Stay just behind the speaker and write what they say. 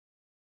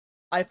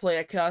I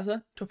play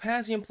Akaza,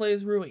 Topazium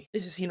plays Rui.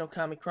 This is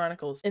Hinokami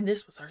Chronicles, and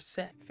this was our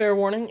set. Fair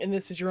warning, and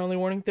this is your only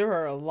warning, there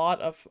are a lot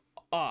of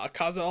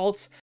Akaza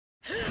ults.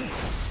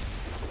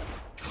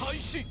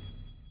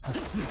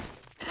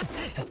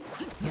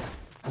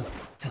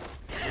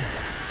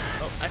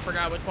 Oh, I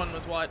forgot which one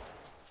was what.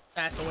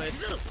 That's a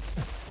waste.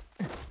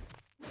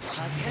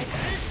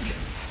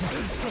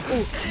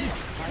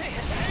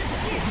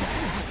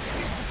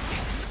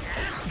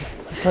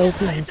 So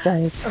it's nice,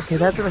 guys. Okay,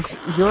 that's like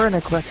you're an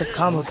aggressive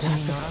combo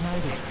caster.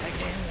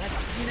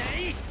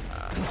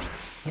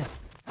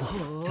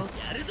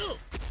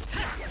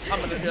 I'm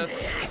gonna just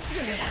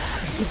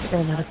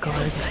Ran out of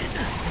cards.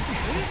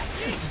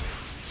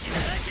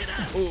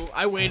 Ooh,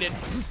 I waited.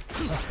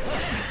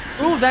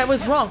 Ooh, that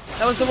was wrong.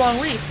 That was the wrong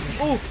read.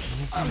 Ooh,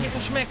 I'm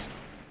getting schmixed.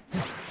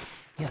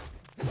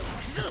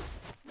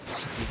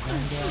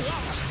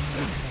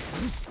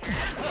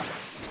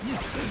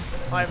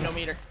 Oh, I have no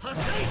meter. Oh.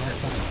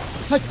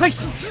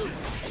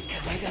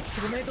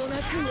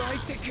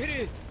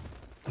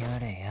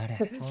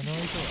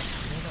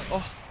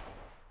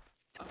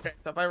 Okay,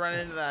 so if I run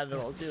into that,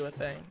 it'll do a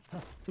thing.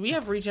 Do we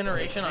have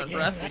regeneration on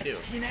breath? We do.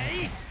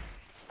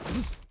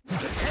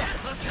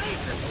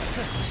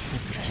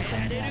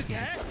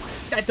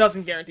 That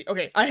doesn't guarantee.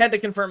 Okay, I had to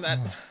confirm that.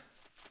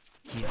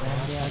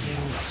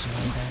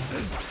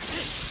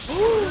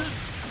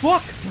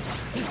 Fuck!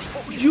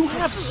 You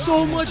have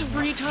so much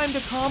free time to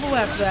combo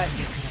after that.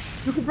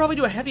 You could probably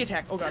do a heavy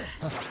attack. Oh god.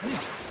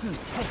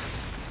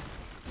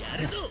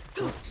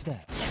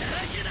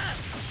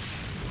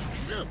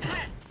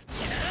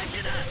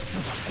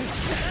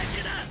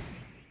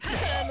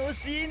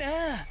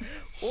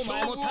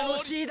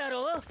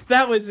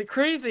 That was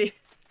crazy.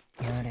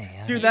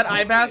 Dude, that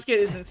eye basket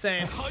is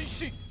insane.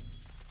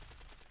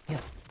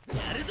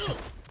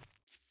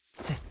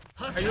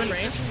 Are you in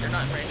range? You're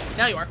not in range.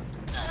 Now you are.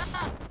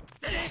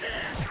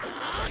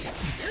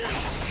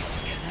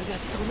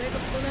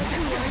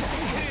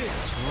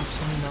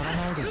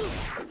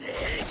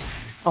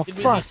 Oh,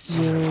 fuck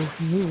you.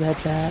 You read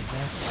that.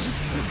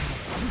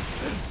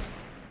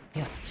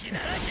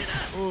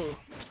 Ooh.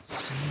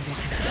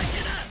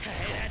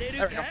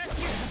 There we go.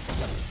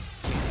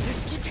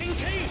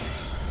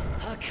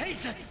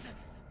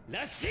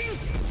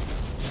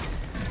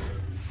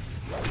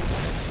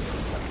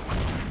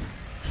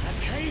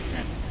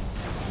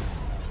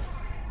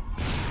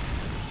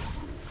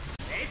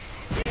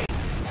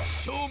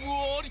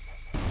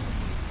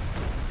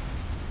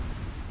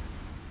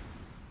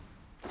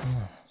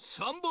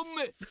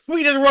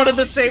 We just run in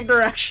the same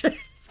direction.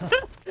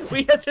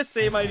 We had the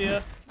same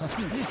idea.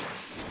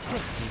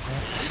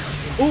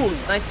 Ooh,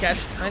 nice catch.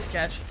 Nice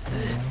catch.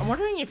 I'm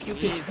wondering if you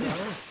can...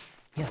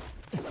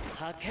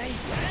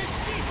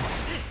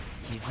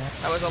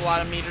 That was a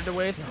lot of meter to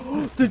waste.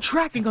 The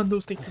tracking on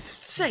those things is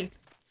insane.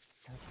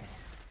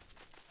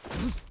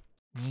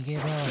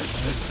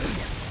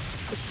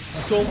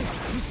 So...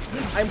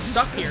 I'm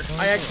stuck here.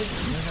 I actually...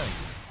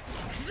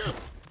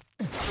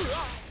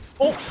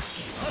 Oh!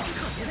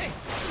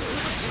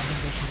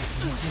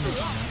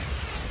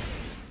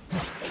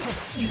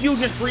 You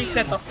just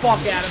reset the fuck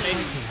out of me.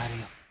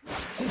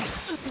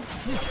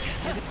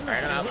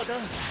 Alright, I'm out.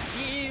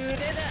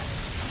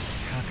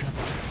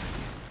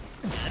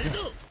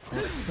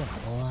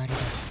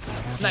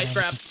 Nice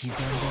grab.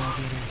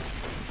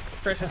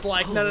 Chris is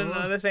like,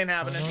 no, this ain't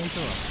happening.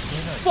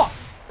 Fuck!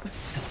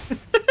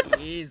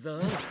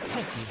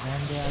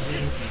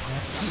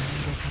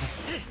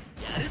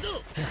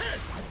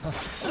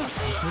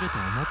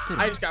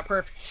 I just got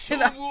perfect.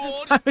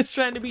 I was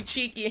trying to be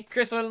cheeky and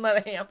Chris wouldn't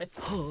let it happen.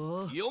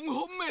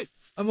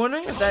 I'm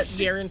wondering if that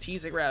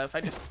guarantees a grab if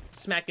I just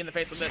smack you in the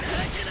face with this.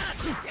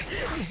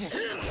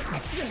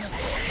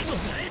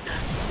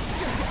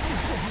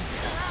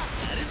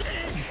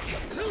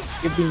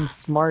 You're being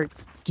smart.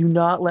 Do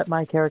not let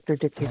my character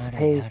dictate the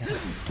pace.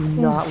 Do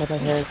not let my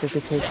character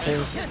dictate the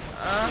pace.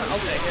 I'll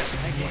take it.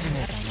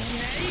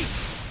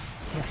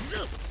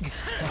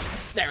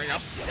 There we go.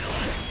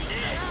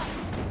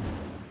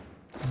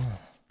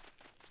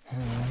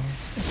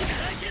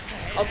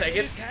 I'll take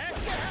it.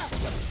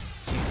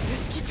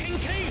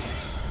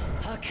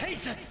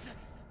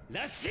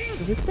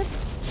 Is this get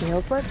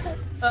scaled like that?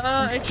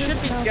 It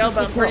should be scaled,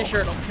 but I'm pretty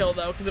sure it'll kill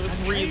though, because it was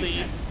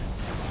really...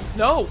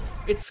 No!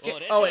 It's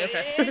scaled. Oh wait,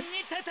 okay.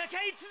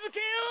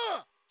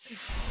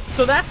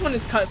 So that's when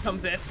his cut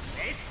comes in.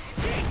 Right.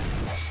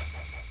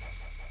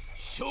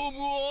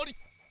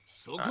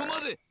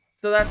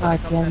 So that's when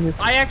it comes in.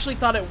 I actually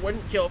thought it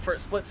wouldn't kill for a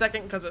split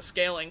second because of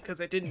scaling, because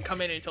it didn't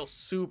come in until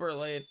super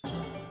late. Right.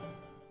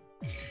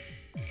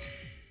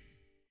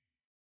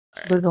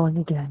 We're going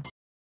again.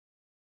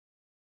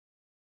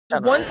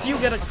 Once you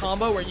get a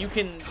combo where you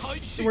can,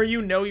 where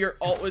you know your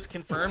ult was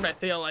confirmed, I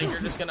feel like you're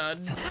just gonna...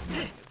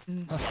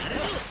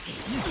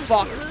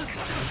 Fuck.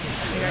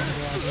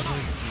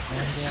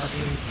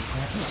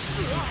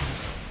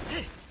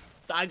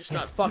 I just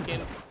got fucking...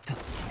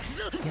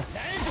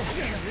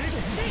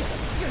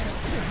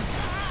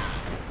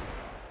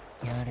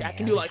 Yeah, I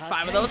can do like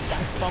 5 of those.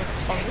 Bunk,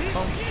 bunk,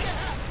 bunk.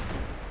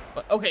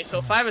 Okay,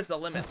 so 5 is the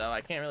limit, though.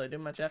 I can't really do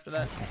much after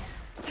that.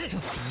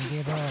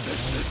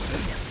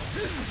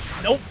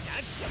 Nope.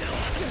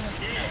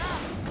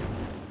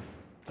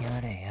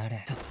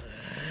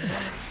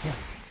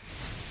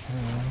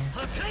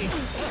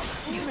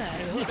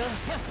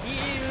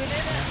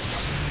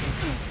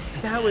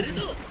 That was...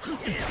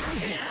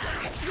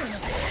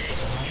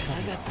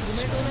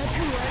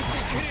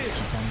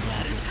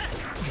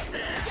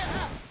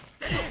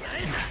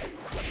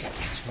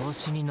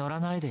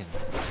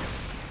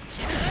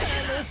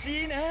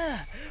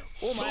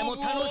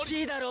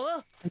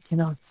 I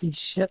cannot see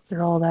shit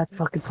through all that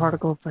fucking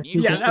particle effect.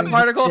 Yeah, that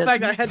particle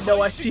effect, I had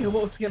no idea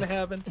what was gonna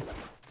happen.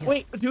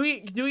 Wait, do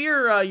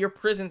your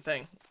prison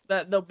thing.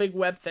 The big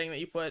web thing that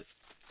you put.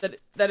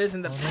 That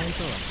isn't the...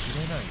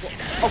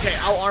 Okay,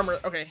 I'll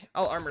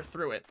armor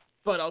through it.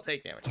 But I'll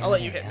take damage. I'll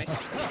let you hit me.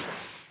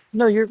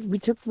 No, we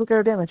look at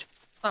our damage.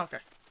 Oh, okay.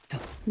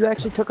 You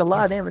actually took a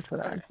lot of damage for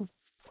that. Okay.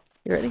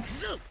 You ready?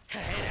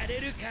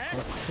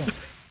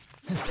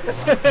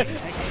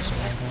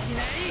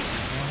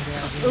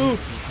 Ooh.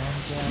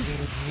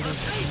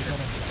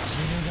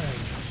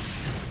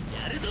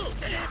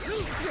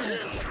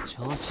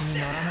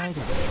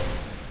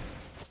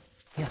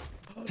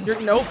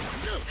 Nope.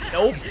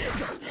 Nope.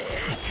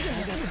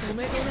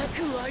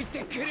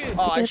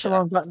 Oh, I should.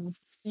 Wrong button.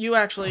 You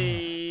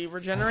actually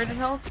regenerated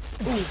health?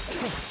 Ooh.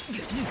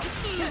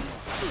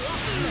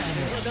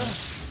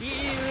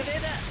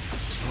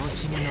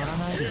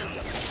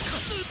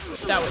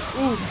 That was...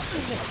 Ooh.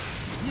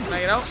 Can I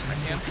get out? I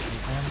can.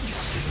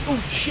 Oh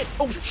shit!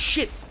 Oh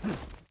shit!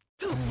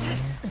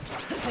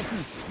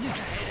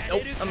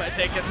 Nope. I'm gonna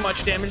take as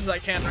much damage as I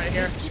can right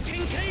here.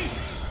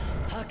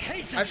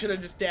 I should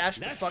have just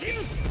dashed, but fuck it.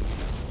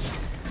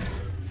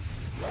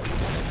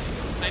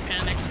 I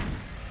panicked.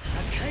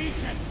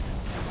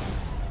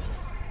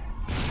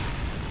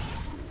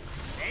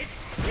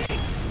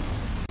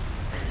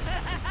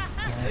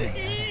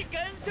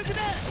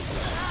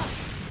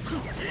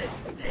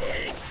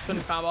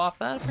 Couldn't combo off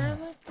that,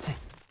 apparently?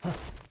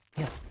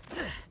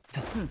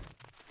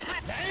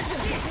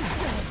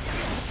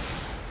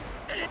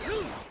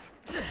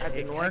 That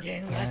didn't work.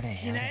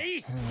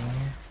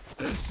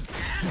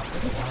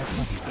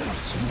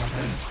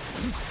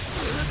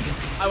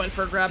 I went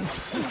for a grab.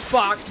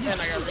 Fuck!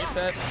 And I got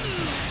reset.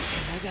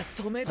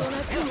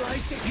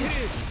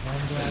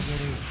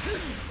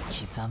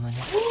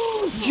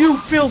 You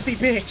filthy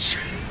bitch!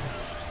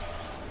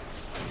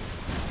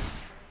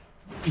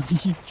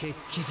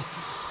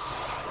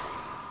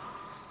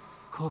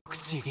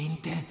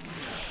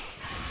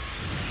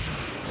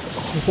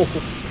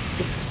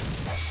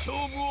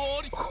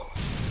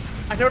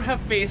 I don't have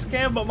face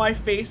cam, but my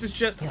face is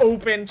just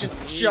open, just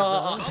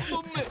jaw.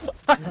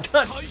 I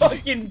got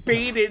fucking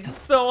baited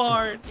so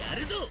hard.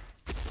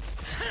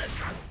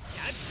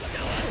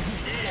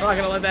 I'm not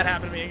gonna let that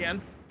happen to me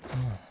again.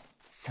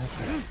 Says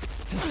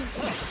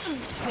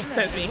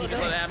me, he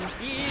just let it happen.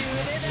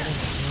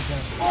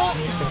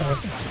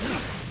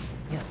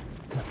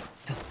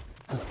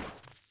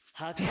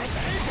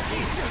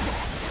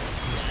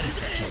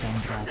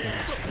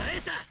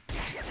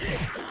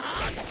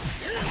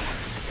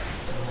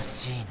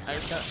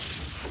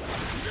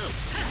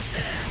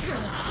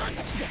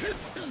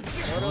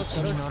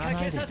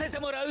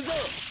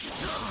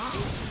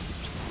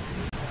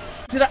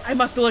 I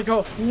must have let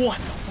go. What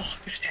the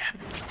fuck just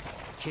happened?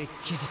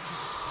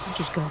 I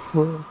just got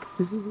broke.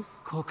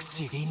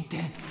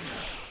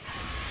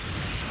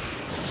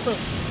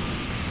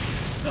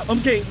 I'm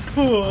getting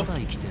cool.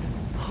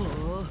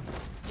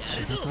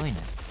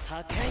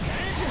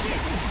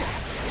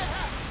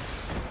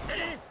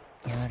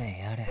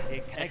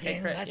 Okay,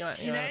 crit.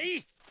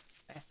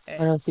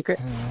 You want secret?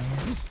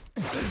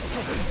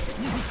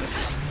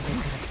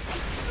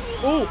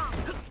 Ooh!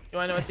 You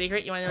wanna know a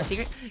secret? You wanna know a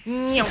secret?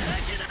 No.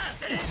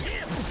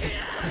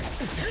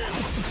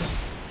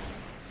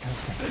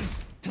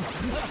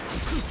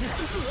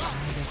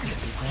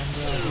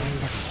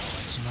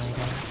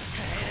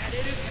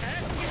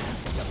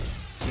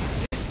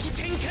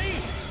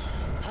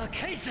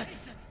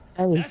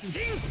 That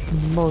is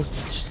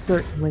most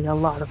certainly a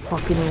lot of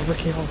fucking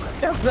overkill.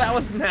 That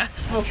was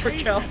massive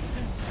overkill.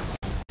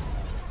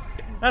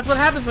 That's what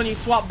happens when you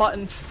swap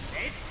buttons.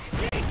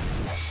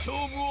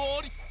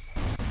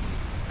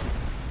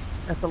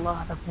 That's a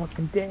lot of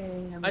fucking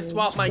damage. I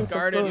swapped my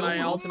guard and my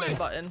ultimate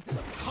button,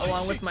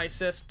 along with my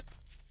assist.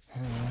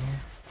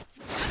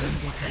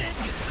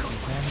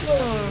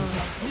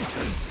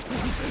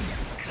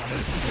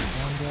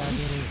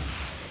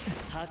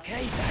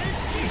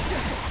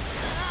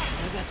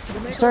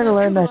 I'm starting to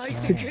learn that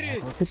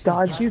to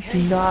dodge you,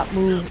 do not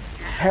move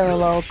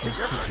parallel to your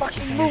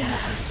fucking move.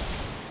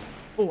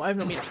 Oh, I have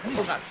no meter.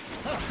 Oh god.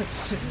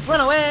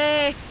 Run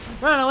away!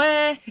 Run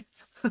away!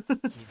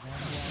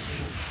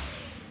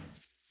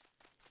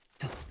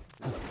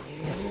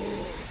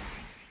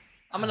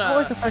 I'm gonna... I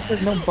like the fact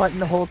there's no button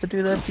to hold to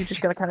do this, you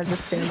just gotta kind of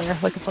just stand there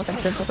like a fucking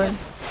simple thing.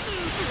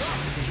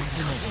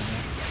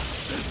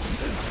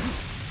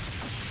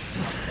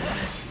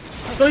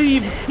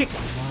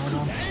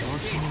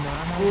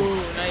 Ooh,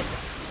 nice.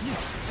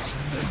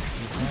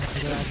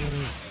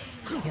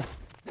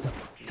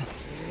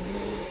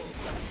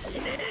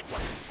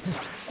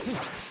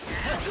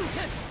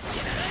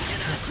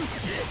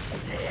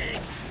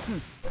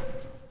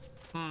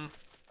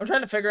 I'm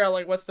trying to figure out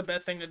like what's the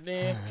best thing to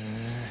do.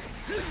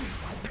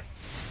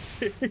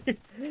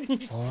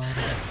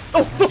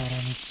 Oh,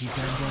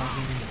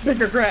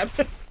 bigger grab.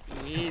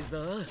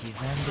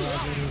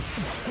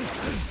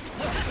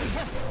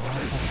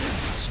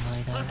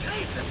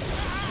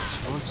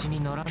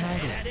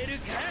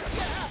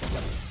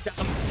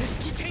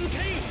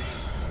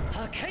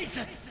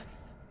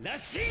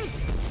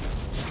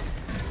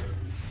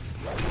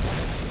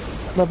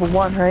 Level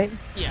 1, right?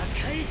 Yeah.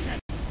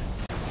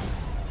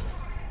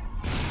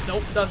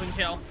 Nope, doesn't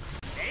kill.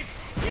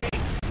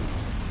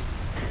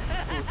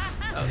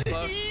 That was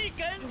close.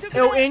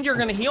 Oh, and you're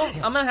gonna heal?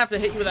 I'm gonna have to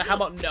hit you with a how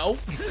about no?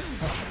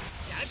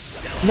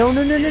 No.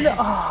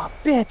 Oh,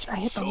 bitch. I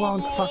hit the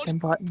wrong fucking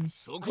button.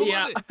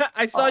 Yeah,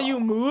 I saw you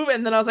move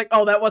and then I was like,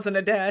 oh, that wasn't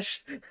a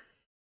dash.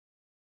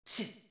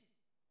 So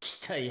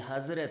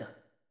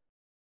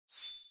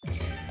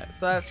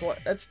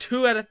that's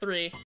 2 out of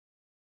 3.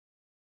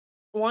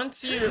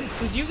 Once you,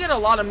 because you get a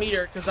lot of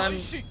meter because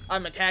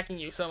I'm attacking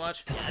you so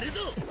much.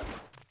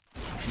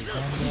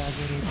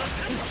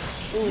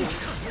 Ooh,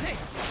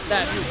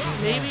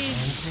 maybe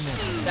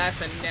that's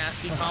a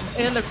nasty combo.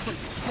 And the,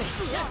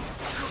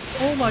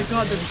 oh my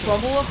god, the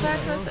crumble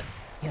effect right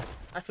there.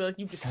 I feel like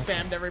you just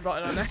spammed every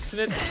button on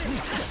accident.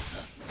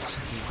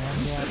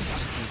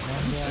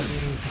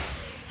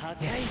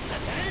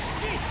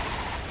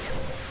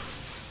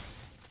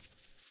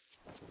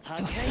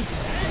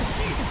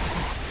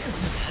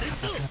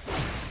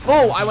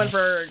 Oh, I went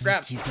for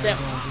grab. Damn.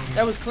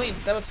 That was clean.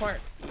 That was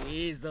smart.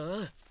 You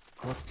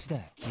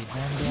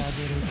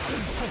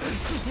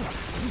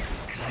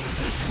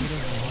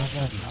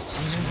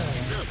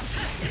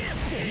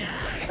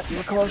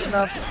were close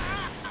enough.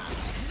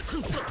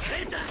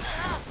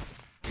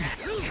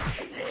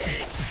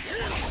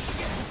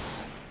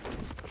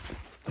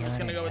 I'm just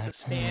gonna go with the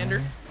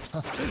standard.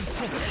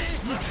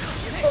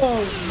 Oh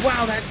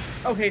wow, that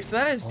okay, so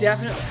that's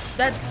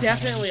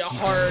definitely a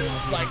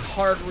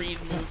hard read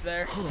move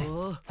there.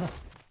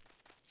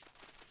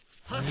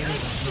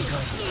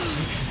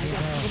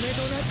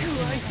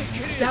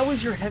 That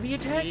was your heavy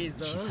attack?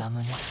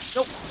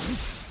 Nope.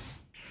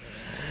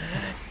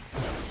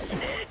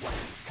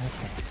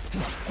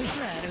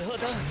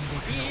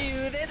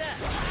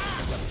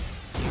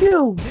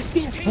 You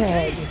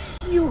dickhead!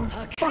 You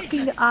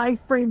fucking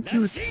iframe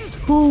to 2!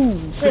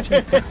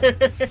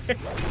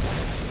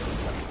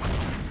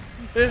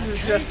 This is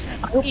just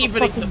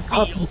evening the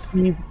field.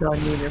 Sneezed on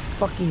you and your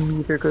fucking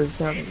meter goes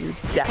down and you're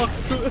dead.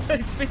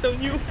 I spit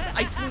on you.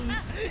 I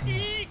sneezed.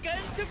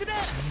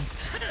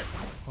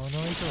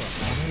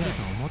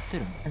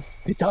 I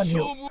spit on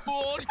you.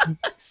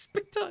 I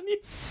spit on you.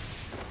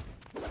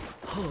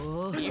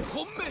 Oh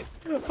my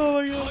god.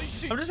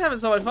 I'm just having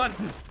so much fun.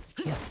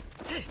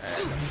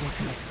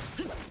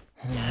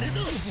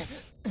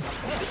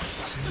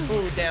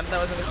 Oh damn,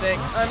 that was a mistake.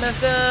 I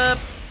messed up.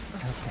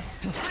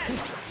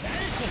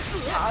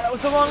 Ah, that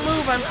was the wrong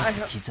move.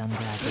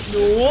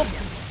 Nope.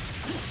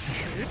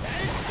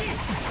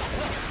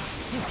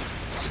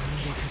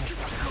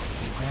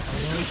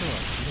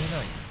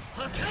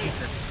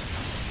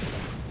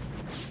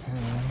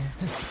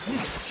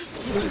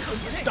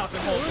 Stuff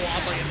and hold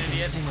off like an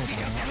idiot.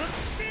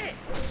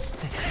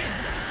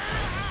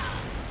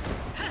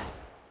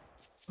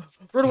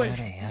 Run away.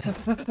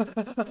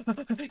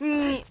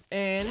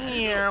 And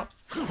meow.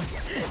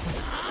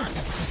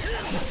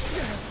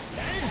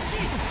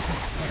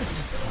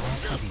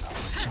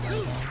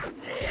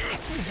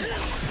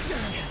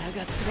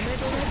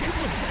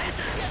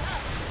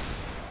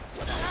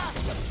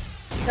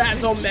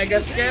 That's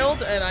Omega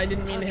scaled, and I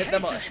didn't mean to hit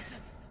them up.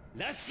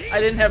 I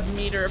didn't have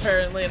meter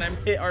apparently, and I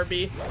hit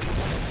RB.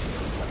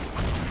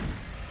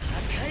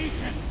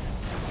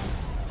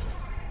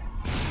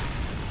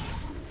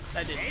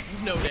 I did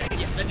no damage.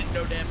 Yeah, I did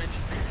no damage.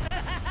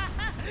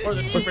 Or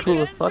the super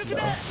cool as fuck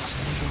though.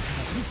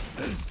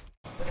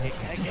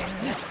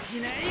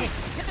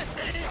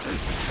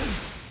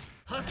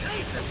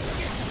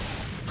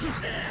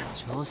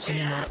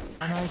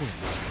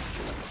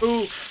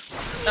 Oof.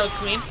 That was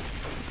clean.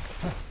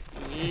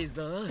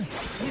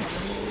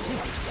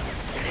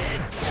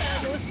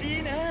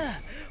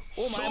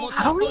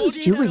 How are you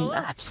doing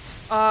that?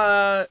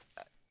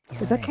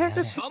 Is that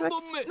character specific?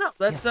 No,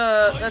 that's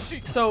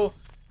so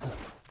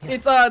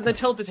it's the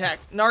tilt attack.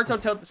 Naruto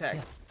tilt attack.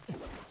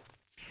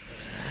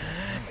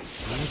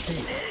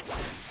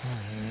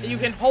 You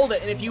can hold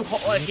it, and if you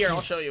hold here,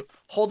 I'll show you.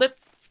 Hold it.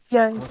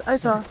 Yeah, I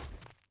saw.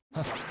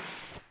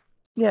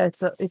 Yeah,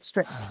 it's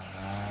straight.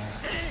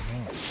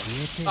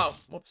 Oh,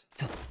 whoops.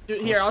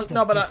 Dude, here,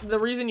 but the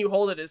reason you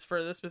hold it is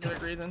for this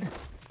specific reason.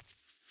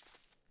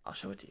 I'll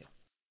show it to you.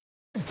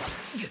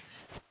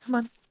 Come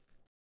on.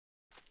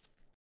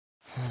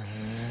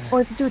 Oh, I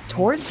have to do it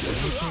towards you?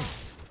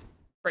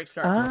 Breaks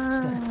guard.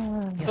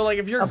 So like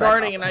if you're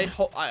guarding and I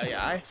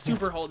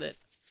super hold it.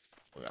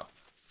 We'll go.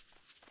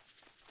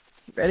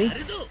 Ready?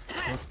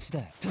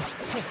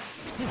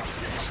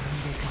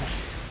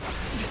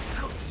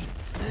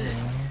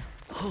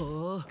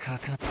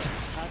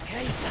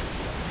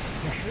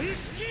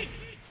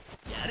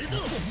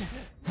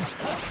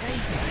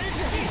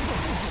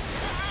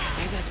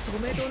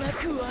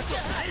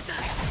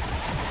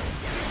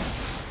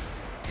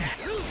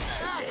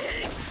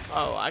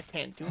 Oh, I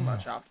can't do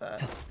much off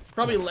that.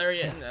 Probably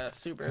Lariat and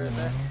Super in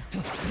there.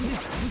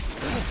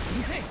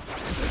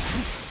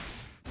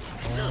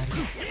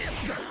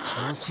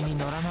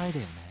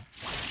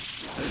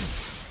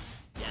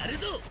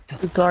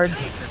 Good guard.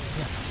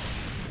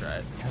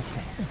 Right.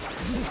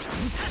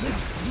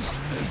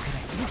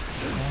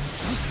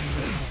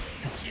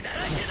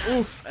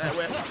 Oof, and I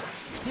whiffed.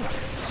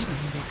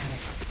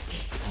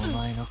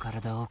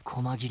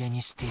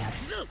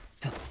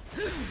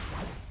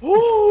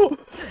 Ooh!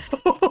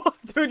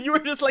 Dude, you were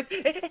just like...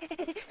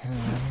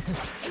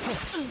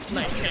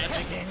 Nice catch.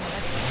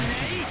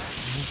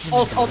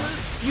 Alt,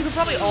 you could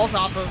probably ult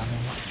off of...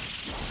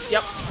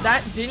 Yep,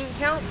 that didn't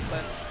count,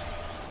 but...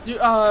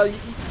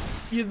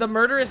 the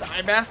murderous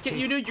eye basket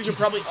you do, you could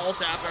probably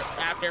ult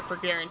after for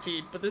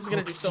guaranteed, but this is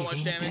gonna do so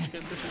much damage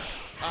because this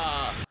is,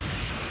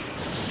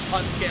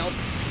 unscaled.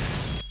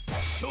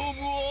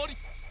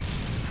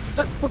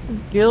 That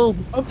fucking guild.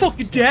 I'm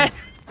fucking dead!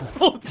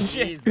 Holy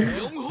shit!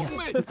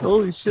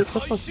 Holy shit,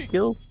 that fucking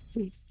guild.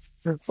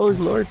 Oh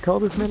lord, call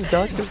this man a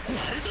doctor.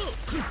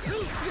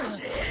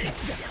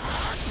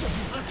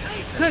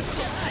 Good.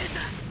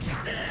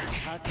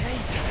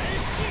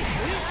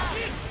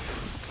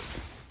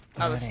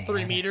 That was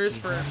 3 meters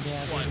for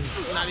what?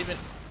 Not even.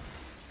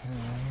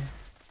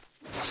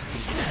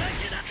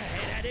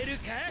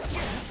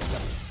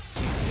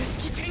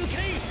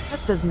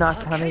 That does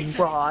not count as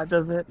raw,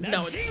 does it?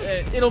 No,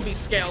 it'll be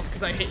scaled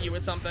because I hit you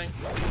with something.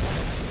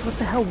 What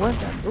the hell was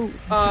that? Ooh.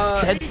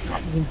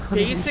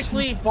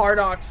 Basically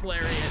Bardock's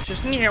Lariat.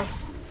 Just meow.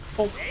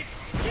 Oh.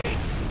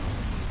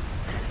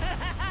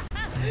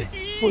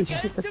 Holy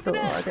shit, that's so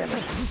raw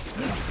damage.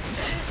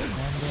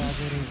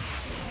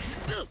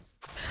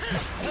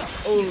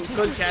 Oh,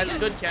 good catch,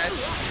 good catch.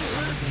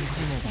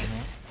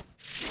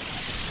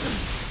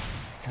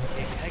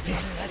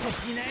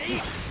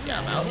 Yeah,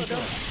 I'm out.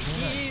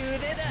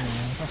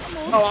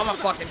 Oh, I'm a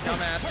fucking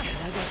dumbass.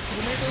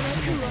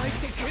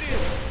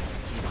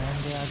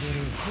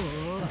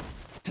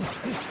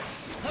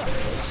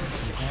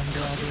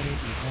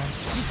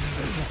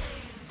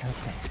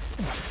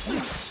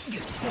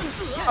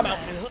 I'm out.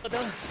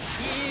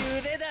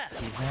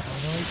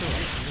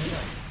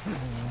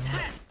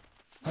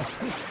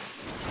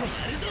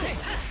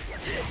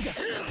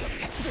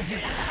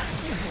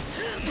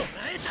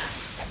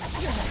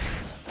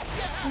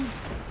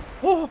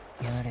 Oh.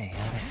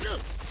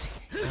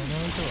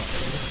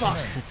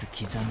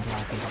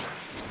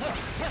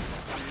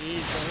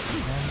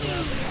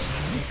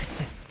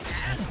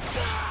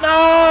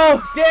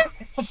 No! Damn!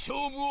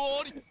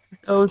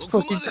 That was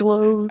fucking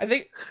close. I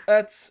think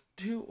that's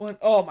 2-1.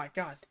 Oh my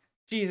god.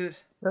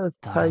 Jesus. That was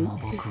tight.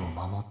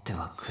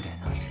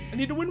 I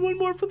need to win one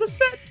more for the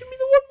set. Give me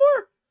the one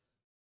more.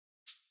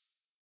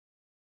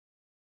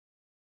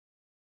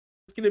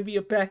 It's gonna be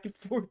a back and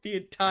forth the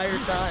entire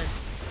time.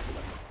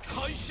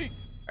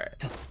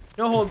 Alright.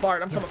 No hold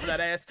barred. I'm coming for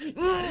that ass.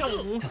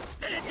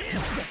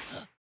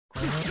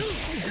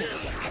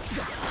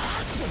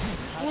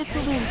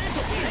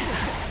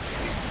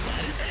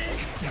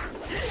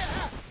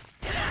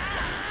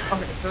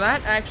 Okay, so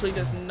that actually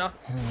does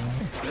nothing.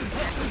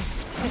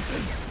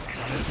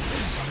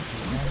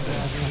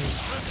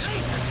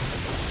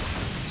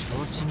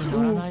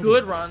 Ooh,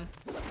 good run.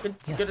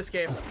 Good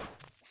escape.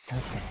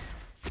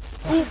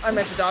 Ooh, I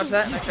meant to dodge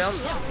that and I failed.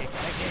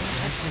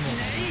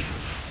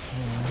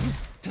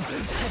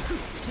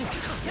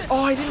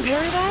 Oh, I didn't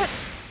parry that?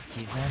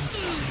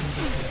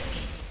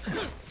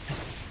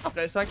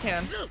 Okay, so I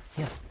can.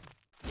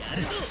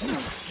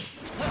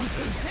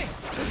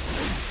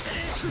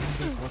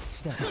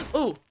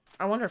 Ooh,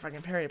 I wonder if I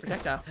can parry a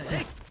projectile.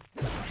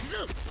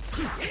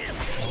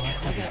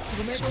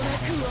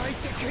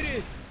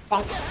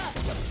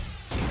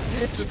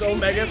 This is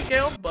Omega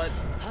scale, but...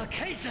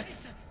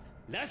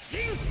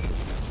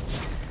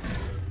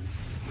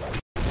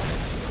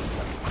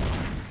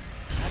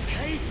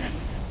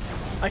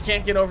 I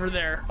can't get over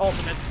there.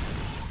 Ultimates.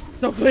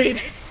 So clean.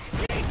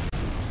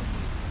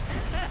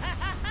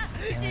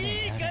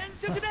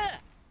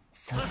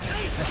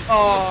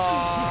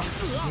 Aww.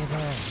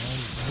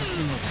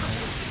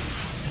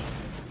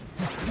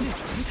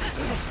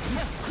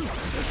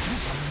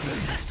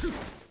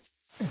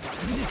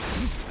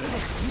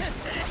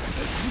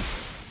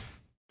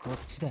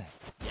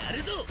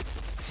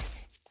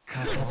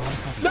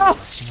 No!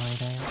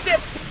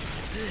 Dip.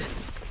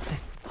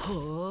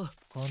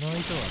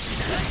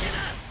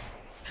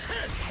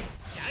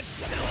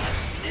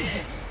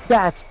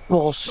 That's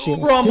bullshit.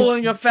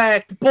 Rumbling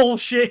effect.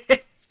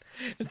 Bullshit.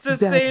 It's the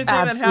same thing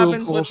that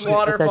happens with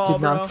waterfall, that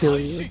did not bro. kill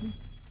you.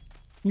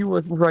 You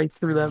went right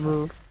through that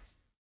move.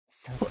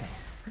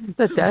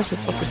 That dash is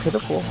fucking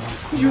pitiful.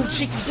 You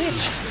cheeky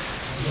bitch.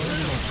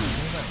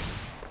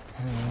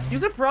 You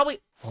could probably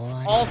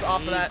ult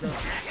off of that.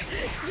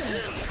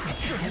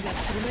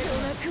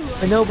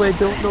 I know, but I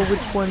don't know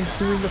which one's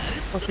doing the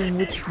fucking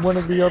which one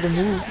of the other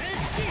moves. I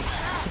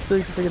still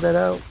need to figure that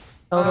out.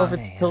 I don't know if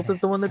it's Tilt is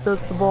the one that does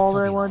the ball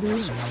that I want to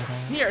do.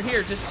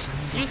 Here, just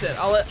use it.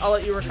 I'll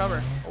let you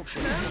recover. Oh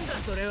shit.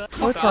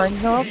 We're trying.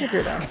 No, I'll figure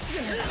it out.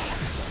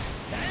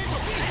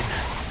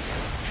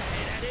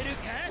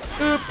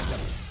 Oop.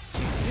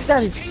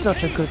 That is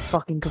such a good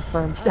fucking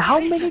confirm. How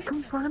many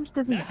confirms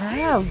does he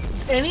have?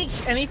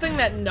 Anything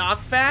that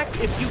knockback,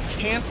 if you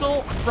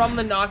cancel from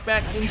the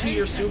knockback into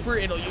your super,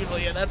 it'll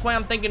usually hit. That's why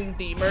I'm thinking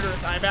the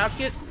murderous eye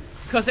basket,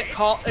 because it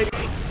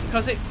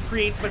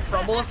creates the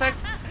crumble effect.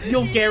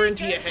 You'll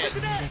guarantee a hit.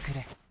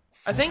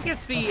 I think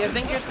it's your.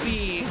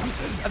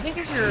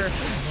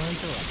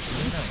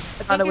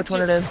 I know which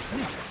one it is.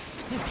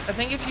 I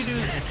think if you do.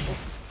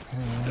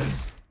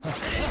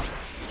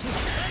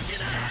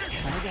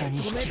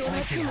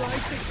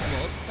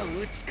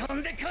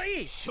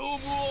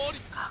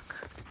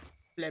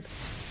 Flip.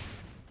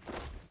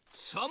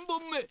 I'm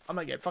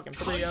gonna get fucking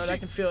 3-0'd. I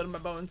can feel it in my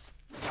bones.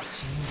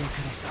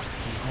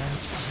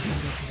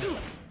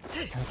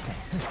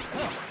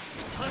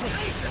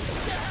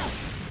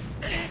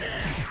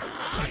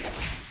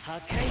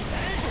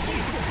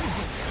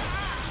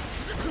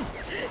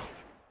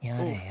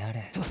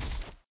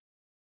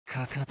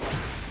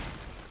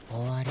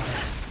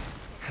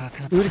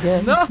 Do it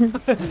again. No!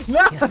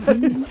 No!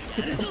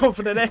 Go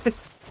for the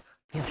ass.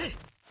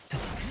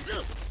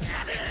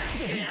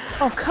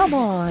 Oh, come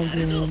on,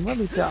 dude. Let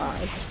me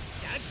die.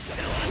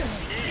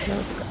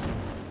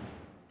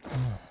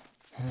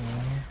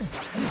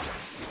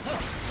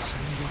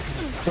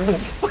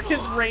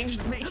 Fucking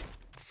ranged me.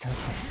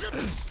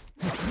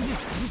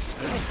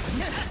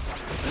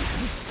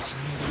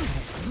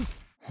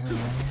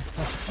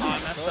 Oh, I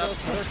messed up.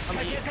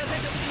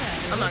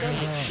 I'm not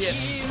gonna eat shit.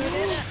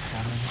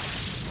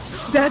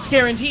 That's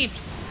guaranteed.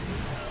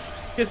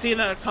 You can see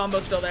the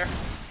combo's still there.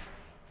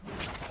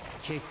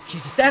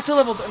 That's a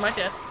level. Am I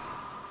dead?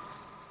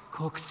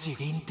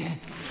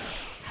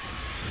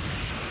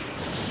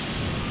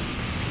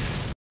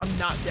 I'm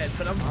not dead,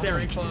 but I'm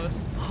very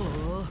close.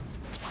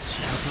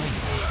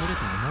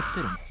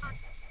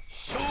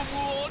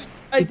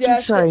 I Did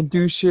you try and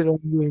do shit on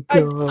me?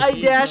 I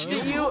dashed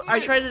at you. I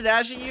tried to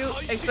dash at you,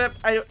 except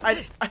I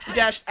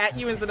dashed at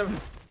you instead of.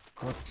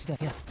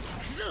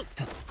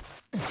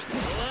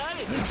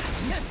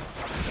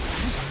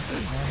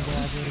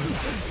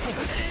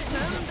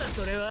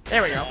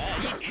 There we go.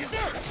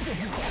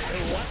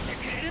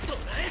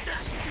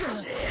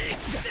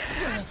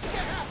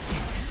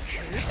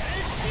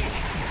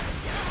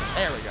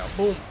 There we go.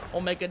 Boom.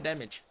 We'll make a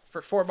damage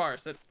for 4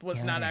 bars. That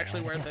was not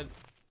actually worth it.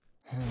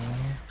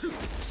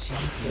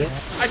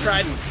 I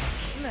tried.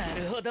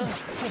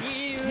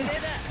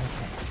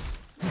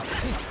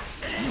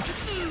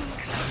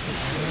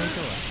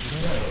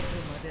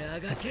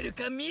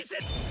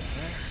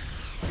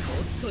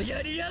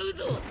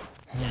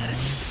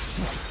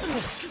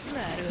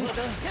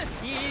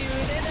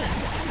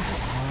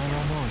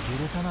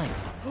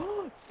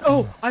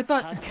 Oh, I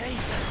thought.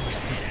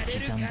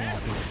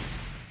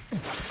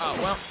 Oh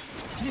well.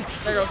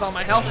 There goes all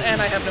my health, and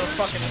I have no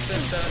fucking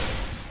assist.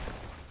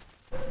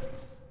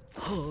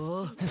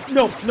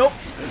 No, nope.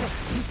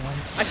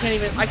 I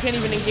can't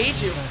even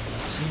engage you.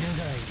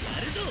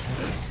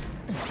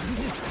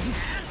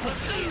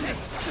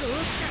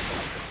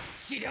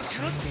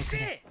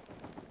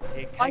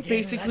 I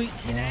basically.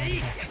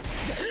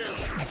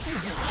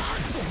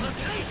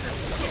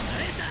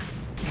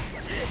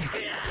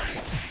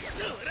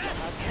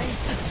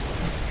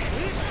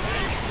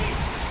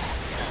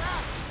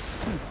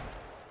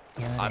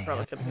 I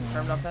probably could have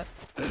confirmed off that.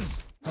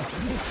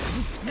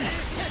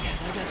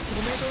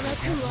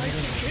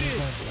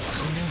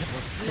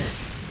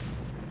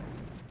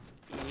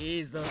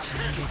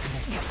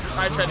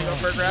 I tried to go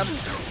for a grab.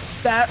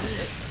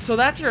 So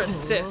that's your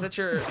assist. That's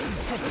your.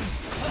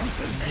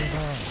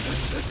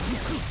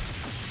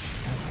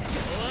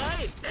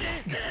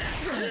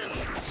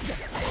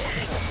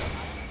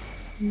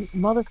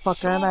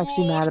 Motherfucker, I'm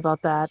actually mad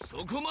about that.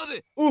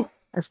 Ooh.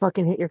 I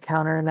fucking hit your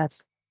counter, and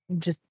that's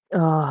just.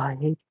 I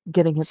hate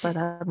getting hit by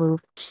that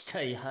move.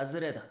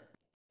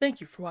 Thank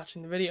you for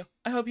watching the video.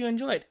 I hope you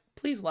enjoyed.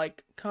 Please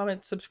like,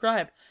 comment,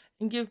 subscribe,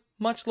 and give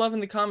much love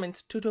in the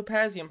comments to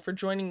Topazium for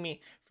joining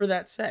me for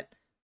that set.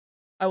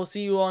 I will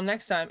see you all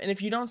next time, and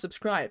if you don't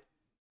subscribe,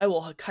 I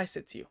will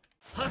Hakaisetsu you.